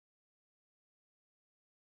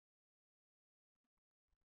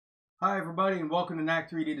Hi everybody and welcome to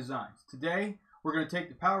E3D Designs. Today we're going to take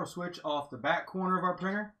the power switch off the back corner of our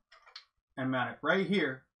printer and mount it right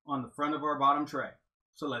here on the front of our bottom tray.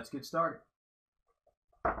 So let's get started.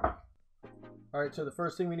 Alright, so the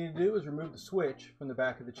first thing we need to do is remove the switch from the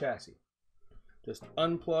back of the chassis. Just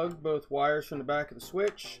unplug both wires from the back of the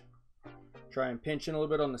switch. Try and pinch in a little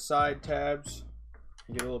bit on the side tabs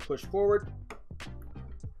and give it a little push forward.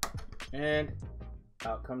 And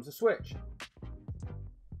out comes the switch.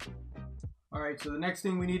 Alright, so the next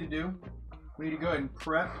thing we need to do, we need to go ahead and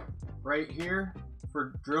prep right here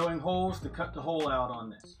for drilling holes to cut the hole out on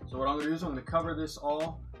this. So what I'm going to do is I'm going to cover this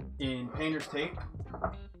all in painter's tape.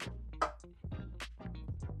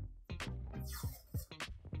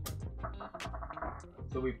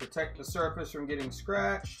 So we protect the surface from getting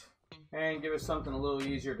scratched and give us something a little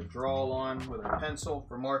easier to draw on with our pencil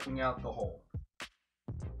for marking out the hole.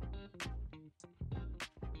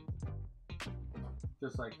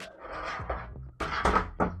 Just like that.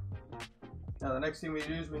 Now the next thing we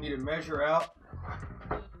do is we need to measure out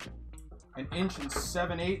 1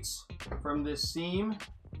 7/8 from this seam.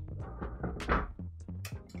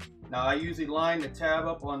 Now I usually line the tab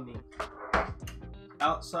up on the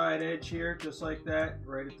outside edge here, just like that,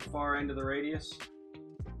 right at the far end of the radius.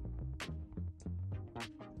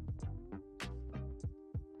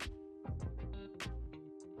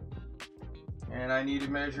 And I need to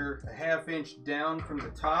measure 1/2 inch down from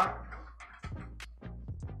the top.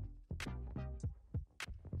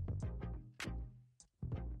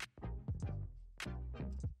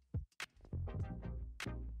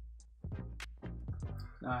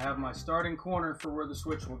 Now I have my starting corner for where the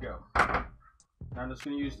switch will go. Now I'm just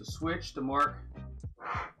going to use the switch to mark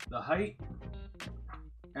the height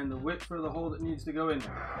and the width for the hole that needs to go in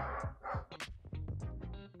there.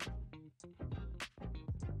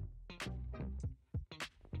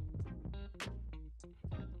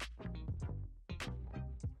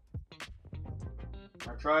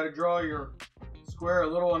 Now try to draw your square a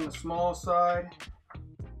little on the small side.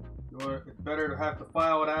 It's better to have to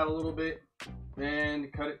file it out a little bit than to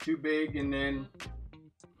cut it too big and then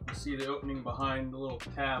you see the opening behind the little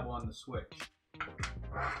tab on the switch.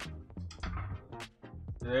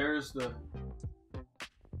 There's the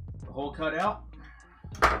hole cut out.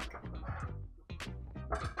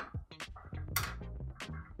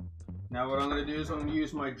 Now what I'm going to do is I'm going to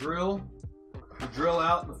use my drill to drill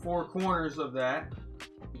out the 4 corners of that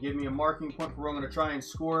to give me a marking point where I'm going to try and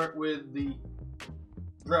score it with the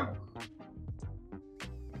Dremel.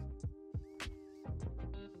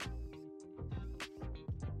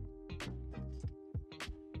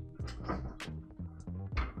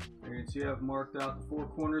 You can see I've marked out the 4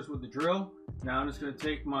 corners with the drill. Now I'm just going to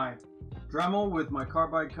take my Dremel with my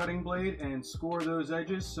carbide cutting blade and score those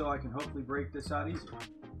edges so I can hopefully break this out easier.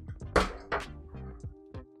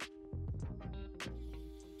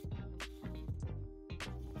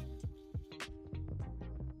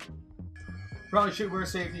 Probably should wear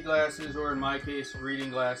safety glasses, or in my case reading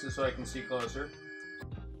glasses, so I can see closer.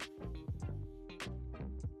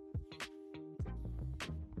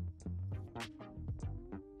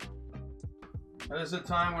 Now, this is a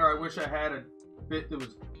time where I wish I had a bit that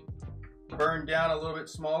was burned down a little bit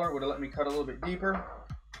smaller. It would have let me cut a little bit deeper.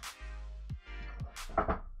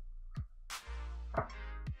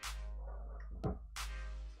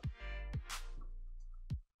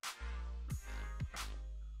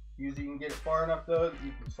 Usually you can get it far enough though that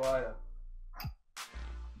you can slide a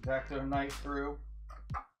X-Acto knife through.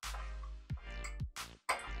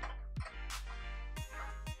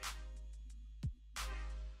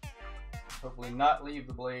 Hopefully not leave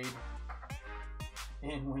the blade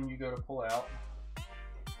in when you go to pull out.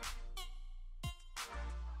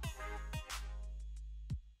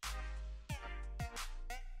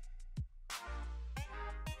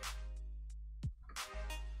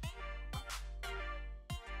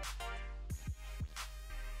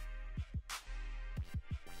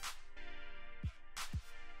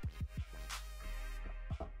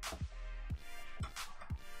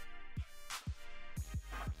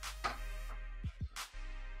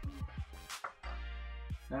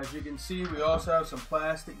 Now, as you can see, we also have some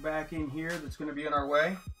plastic back in here that's going to be in our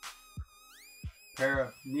way. A pair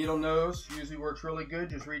of needle nose usually works really good.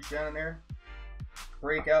 Just reach down in there,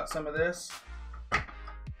 break out some of this.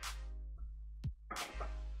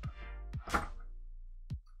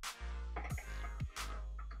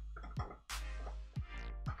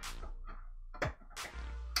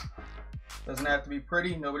 Doesn't have to be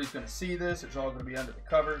pretty. Nobody's going to see this. It's all going to be under the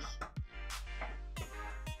covers.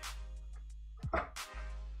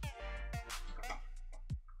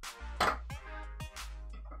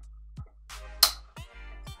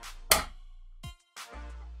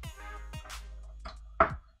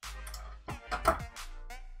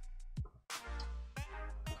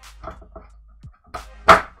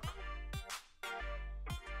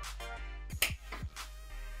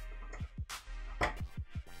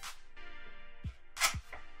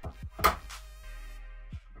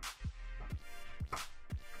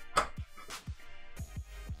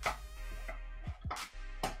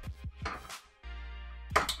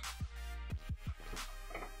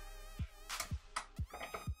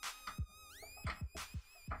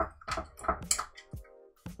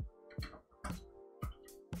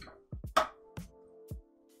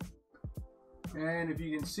 And if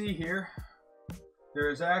you can see here, there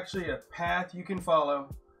is actually a path you can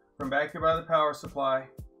follow from back here by the power supply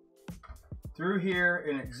through here,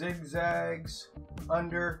 and it zigzags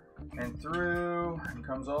under and through and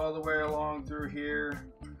comes all the way along through here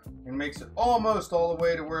and makes it almost all the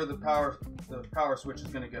way to where the power switch is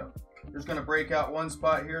going to go. We're just going to break out one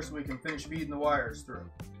spot here so we can finish feeding the wires through.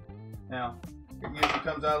 Now, it usually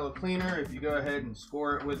comes out a little cleaner if you go ahead and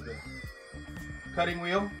score it with the cutting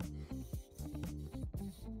wheel.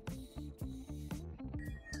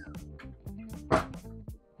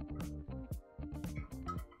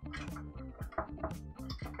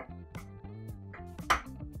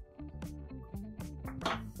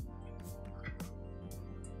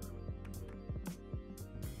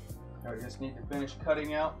 I just need to finish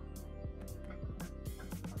cutting out.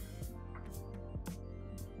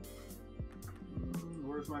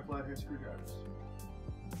 Where's my flathead screwdrivers?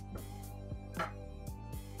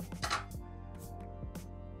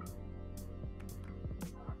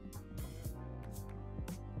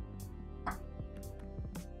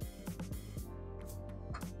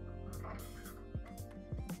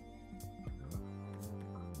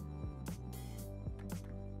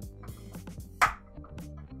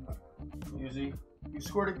 Usually, if you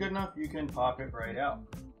scored it good enough, you can pop it right out.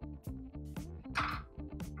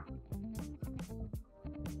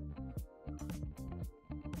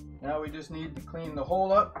 Now we just need to clean the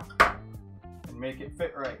hole up and make it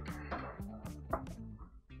fit right.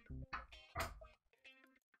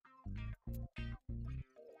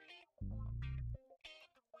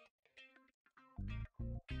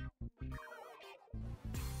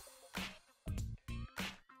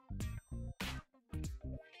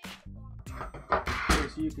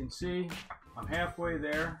 So you can see I'm halfway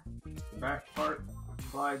there. The back part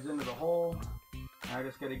slides into the hole. I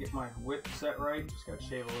just got to get my width set right. Just got to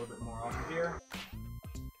shave a little bit more off of here.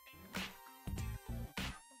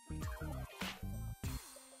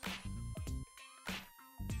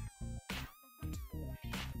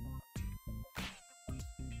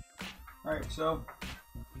 Alright, so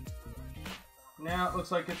now it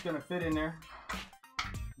looks like it's going to fit in there.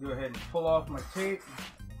 Go ahead and pull off my tape.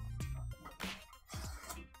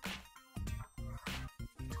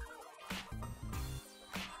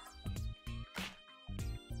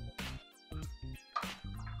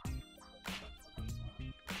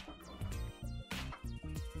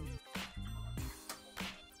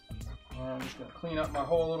 I'm just going to clean up my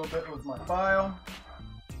hole a little bit with my file.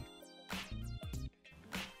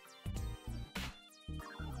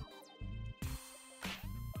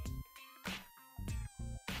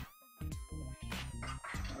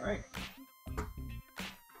 All right.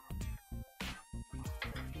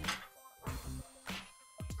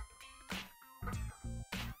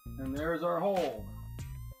 And there's our hole.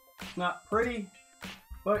 It's not pretty,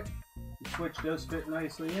 but the switch does fit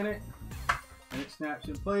nicely in it. And it snaps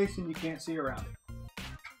in place and you can't see around it.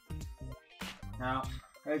 Now,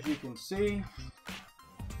 as you can see,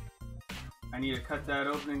 I need to cut that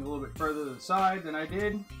opening a little bit further to the side than I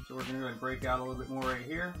did. So we're going to go and break out a little bit more right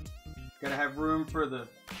here. Got to have room for the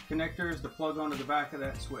connectors to plug onto the back of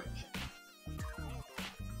that switch.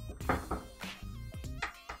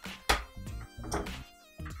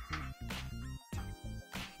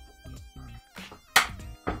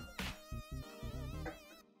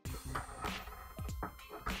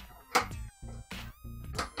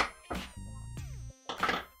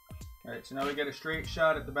 Alright, so now we get a straight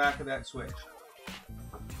shot at the back of that switch.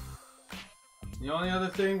 The only other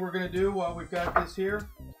thing we're going to do while we've got this here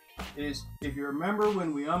is, if you remember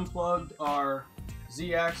when we unplugged our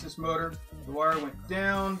Z-axis motor, the wire went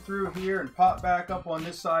down through here and popped back up on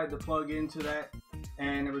this side to plug into that,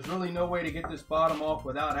 and there was really no way to get this bottom off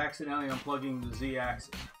without accidentally unplugging the Z-axis.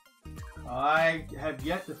 I have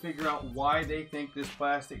yet to figure out why they think this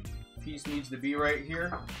plastic piece needs to be right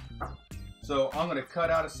here. So I'm going to cut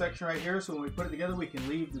out a section right here so when we put it together we can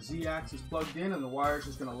leave the Z-axis plugged in and the wire is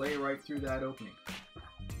just going to lay right through that opening.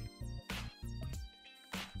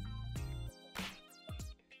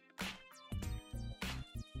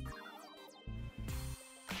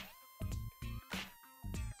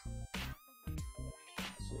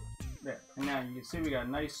 There, and now you can see we got a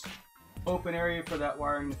nice open area for that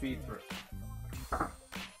wiring to feed through.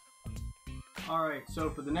 Alright, so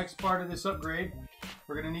for the next part of this upgrade,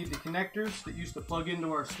 we're going to need the connectors that used to plug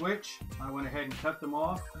into our switch. I went ahead and cut them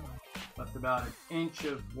off. Left about an inch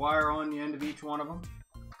of wire on the end of each one of them.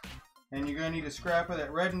 And you're going to need a scrap of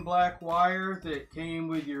that red and black wire that came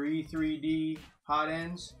with your E3D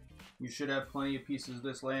Hotends. You should have plenty of pieces of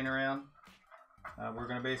this laying around. We're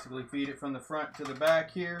going to basically feed it from the front to the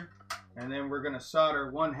back here. And then we're going to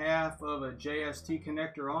solder 1/2 of a JST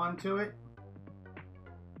connector onto it.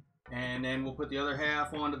 And then we'll put the other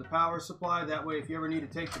half onto the power supply. That way, if you ever need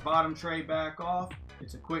to take the bottom tray back off,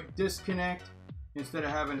 it's a quick disconnect instead of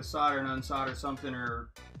having to solder and unsolder something or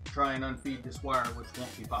try and unfeed this wire, which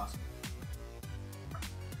won't be possible.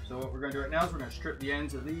 So what we're going to do right now is we're going to strip the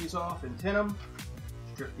ends of these off and tin them.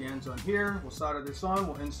 Strip the ends on here. We'll solder this on.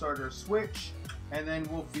 We'll insert our switch, and then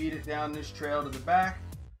we'll feed it down this trail to the back,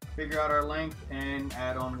 figure out our length, and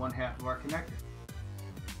add on 1/2 of our connector.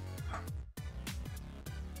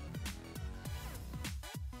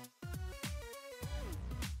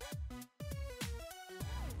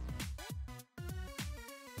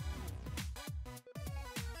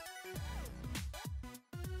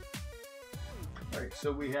 Alright,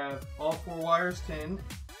 so we have all 4 wires tinned.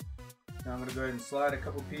 Now I'm going to go ahead and slide a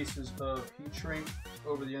couple pieces of heat shrink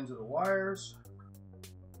over the ends of the wires.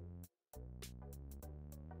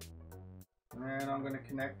 And I'm going to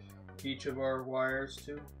connect each of our wires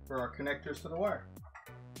for our connectors to the wire.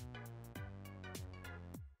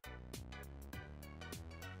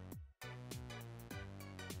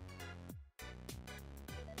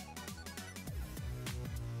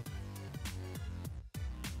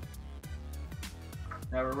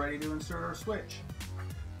 Now we're ready to insert our switch.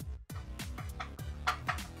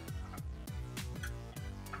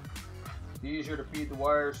 It's easier to feed the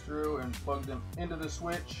wires through and plug them into the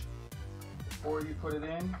switch before you put it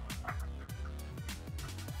in.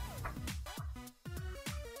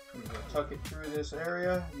 You're going to tuck it through this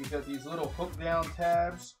area. You've got these little hook down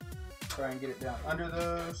tabs. Try and get it down under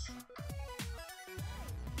those.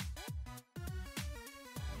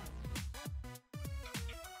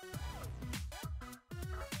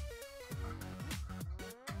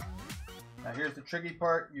 Now here's the tricky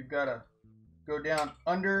part. You've got to go down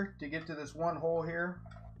under to get to this one hole here.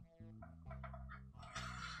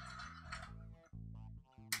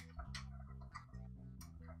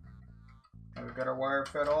 And we've got our wire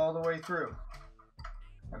fed all the way through.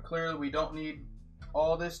 Now clearly we don't need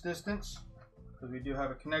all this distance because we do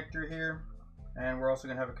have a connector here, and we're also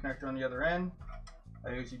going to have a connector on the other end.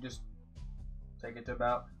 I usually just take it to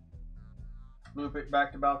about, loop it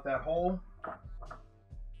back to about that hole.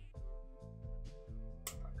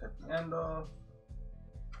 Cut the end off.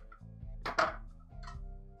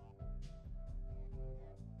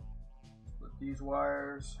 Split these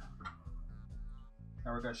wires.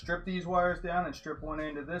 Now we're going to strip these wires down and strip one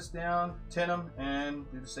end of this down, tin them,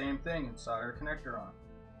 and do the same thing and solder a connector on.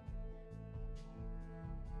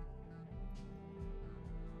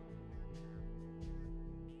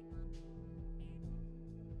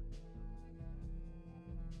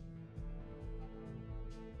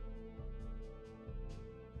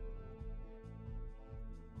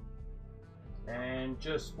 And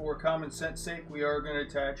just for common sense sake, we are going to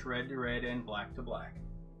attach red to red and black to black.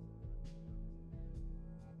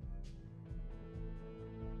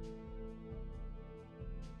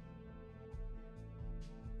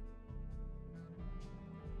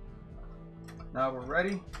 Now we're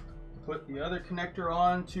ready to put the other connector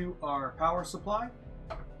on to our power supply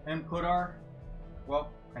and put our, well,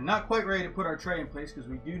 I'm not quite ready to put our tray in place because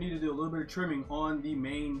we do need to do a little bit of trimming on the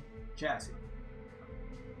main chassis.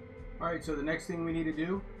 Alright, so the next thing we need to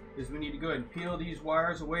do is we need to go ahead and peel these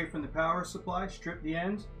wires away from the power supply, strip the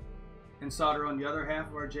ends, and solder on the other half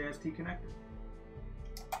of our JST connector.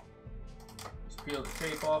 Just peel the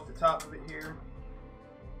tape off the top of it here.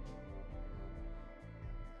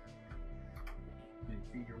 And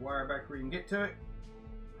feed your wire back where you can get to it.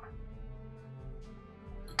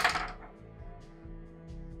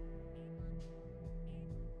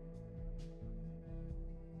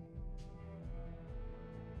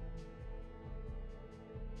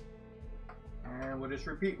 And we'll just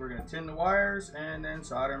repeat. We're going to tin the wires and then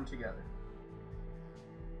solder them together.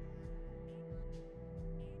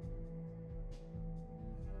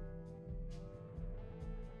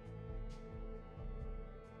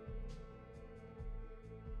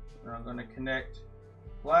 And I'm going to connect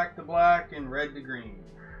black to black and red to green.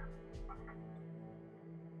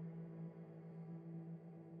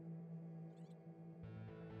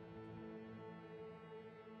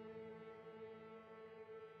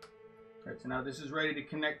 Alright, so now this is ready to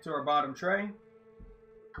connect to our bottom tray.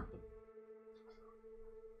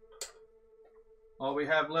 All we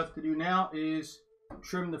have left to do now is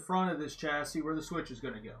trim the front of this chassis where the switch is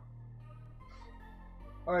going to go.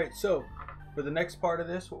 Alright, so for the next part of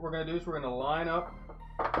this, what we're going to do is we're going to line up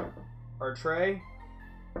our tray.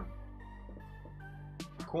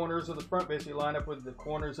 The corners of the front basically line up with the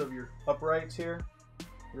corners of your uprights here.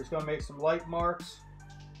 We're just going to make some light marks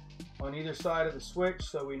on either side of the switch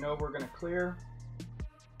so we know we're going to clear.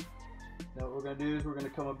 Now what we're going to do is we're going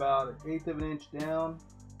to come about 1/8 of an inch down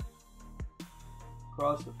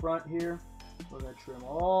across the front here. We're going to trim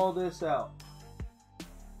all this out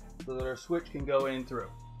so that our switch can go in through.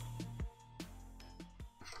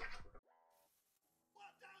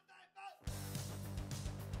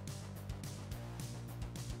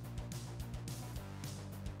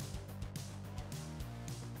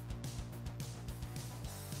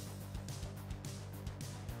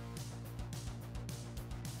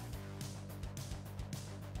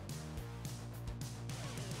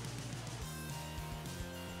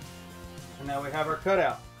 And now we have our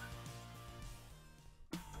cutout.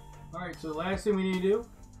 Alright, so the last thing we need to do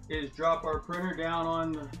is drop our printer down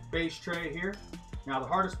on the base tray here. Now the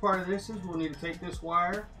hardest part of this is we'll need to take this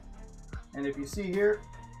wire, and if you see here,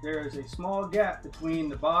 there is a small gap between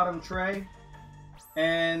the bottom tray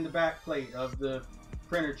and the back plate of the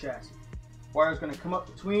printer chassis. Wire is going to come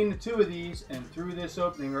up between the two of these and through this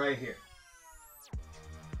opening right here.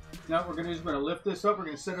 Now what we're going to do is we're going to lift this up, we're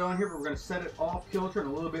going to set it on here, but we're going to set it off kilter and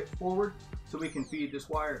a little bit forward so we can feed this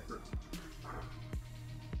wire through.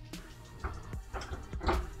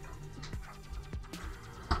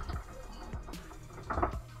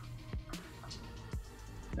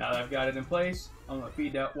 Now that I've got it in place, I'm going to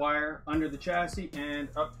feed that wire under the chassis and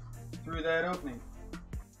up through that opening.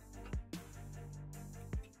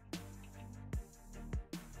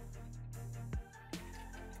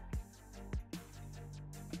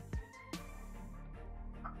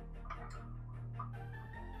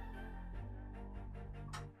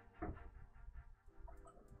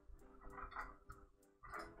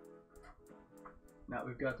 Now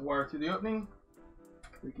we've got the wire through the opening,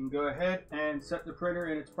 we can go ahead and set the printer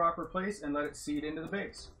in its proper place and let it seat into the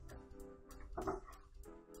base.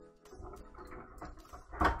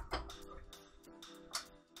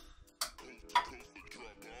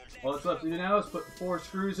 All that's left to do now is put the 4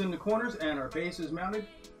 screws in the corners and our base is mounted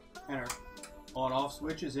and our on-off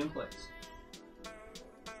switch is in place.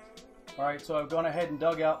 Alright, so I've gone ahead and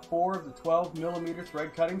dug out 4 of the 12mm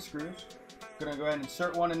thread cutting screws. I'm going to go ahead and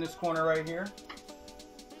insert one in this corner right here.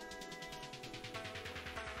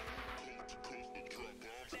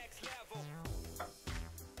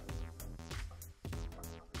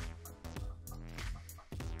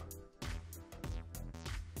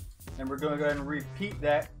 And we're going to go ahead and repeat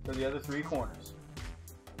that for the other 3 corners.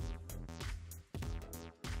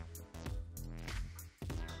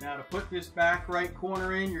 Now to put this back right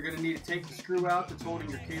corner in, you're going to need to take the screw out that's holding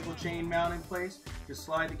your cable chain mount in place. Just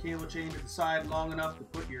slide the cable chain to the side long enough to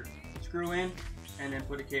put your screw in, and then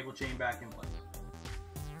put a cable chain back in place.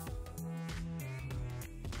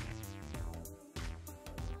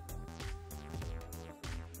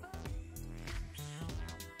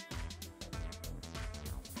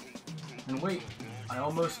 And wait, I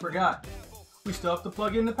almost forgot. We still have to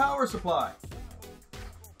plug in the power supply.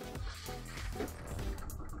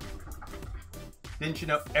 Didn't you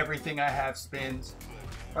know everything I have spins?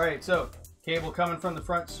 Alright, so cable coming from the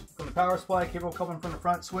front, from the power supply, cable coming from the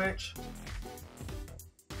front switch.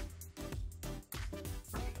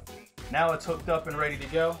 Now it's hooked up and ready to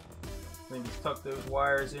go. Then just tuck those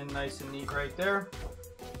wires in nice and neat right there.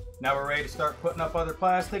 Now we're ready to start putting up other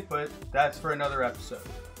plastic, but that's for another episode.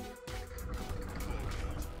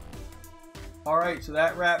 Alright, so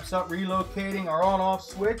that wraps up relocating our on-off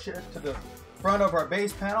switch to the front of our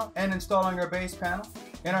base panel and installing our base panel.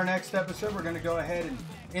 In our next episode, we're going to go ahead and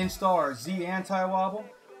install our Z anti-wobble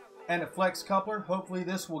and a flex coupler. Hopefully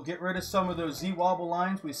this will get rid of some of those Z wobble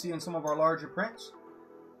lines we see in some of our larger prints.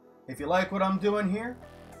 If you like what I'm doing here,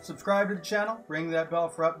 subscribe to the channel, ring that bell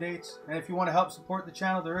for updates, and if you want to help support the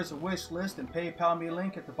channel, there is a wish list and PayPal me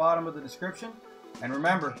link at the bottom of the description. And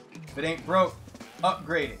remember, if it ain't broke,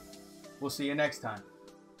 upgrade it. We'll see you next time.